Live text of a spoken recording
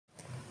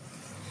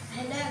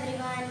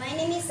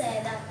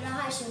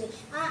Hashime.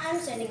 I am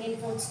studying in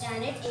 4th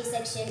standard A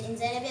section in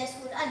Zainabiya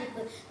School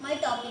Alipur. My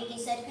topic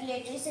is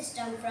circulatory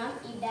system from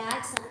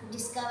E-DAC I,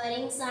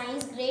 Discovering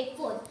Science, grade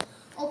 4.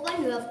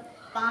 Open your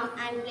palm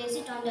and place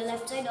it on the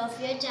left side of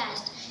your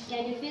chest.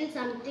 Can you feel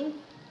something?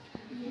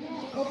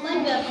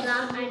 Open your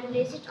palm and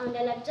place it on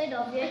the left side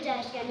of your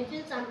chest. Can you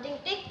feel something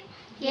tick?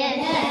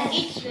 Yes.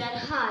 It's your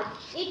heart.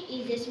 It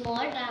is a small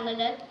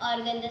triangular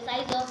organ the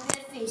size of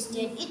your fist.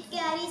 It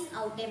carries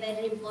out a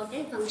very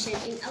important function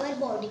in our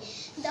body.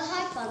 The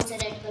heart pumps a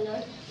red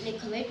colored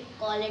liquid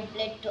called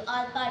blood to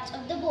all parts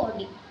of the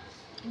body.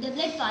 The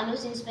blood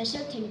follows in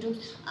special thin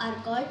tubes are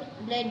called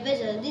blood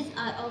vessels. These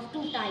are of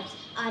two types,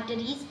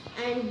 arteries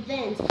and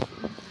veins.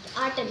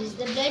 Arteries,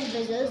 the blood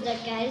vessels that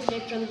carry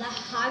blood from the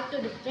heart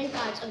to different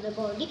parts of the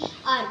body,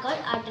 are called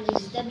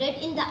arteries. The blood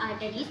in the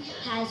arteries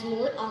has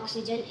more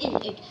oxygen in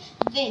it.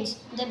 Veins,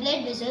 the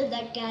blood vessels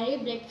that carry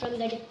blood from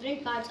the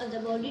different parts of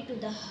the body to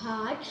the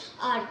heart,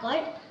 are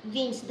called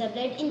veins. The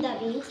blood in the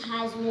veins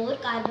has more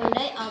carbon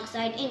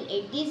dioxide in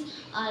it. These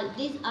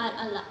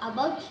are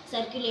about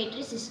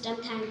circulatory system.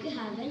 Thank you.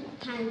 Have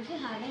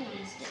a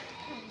nice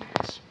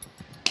day.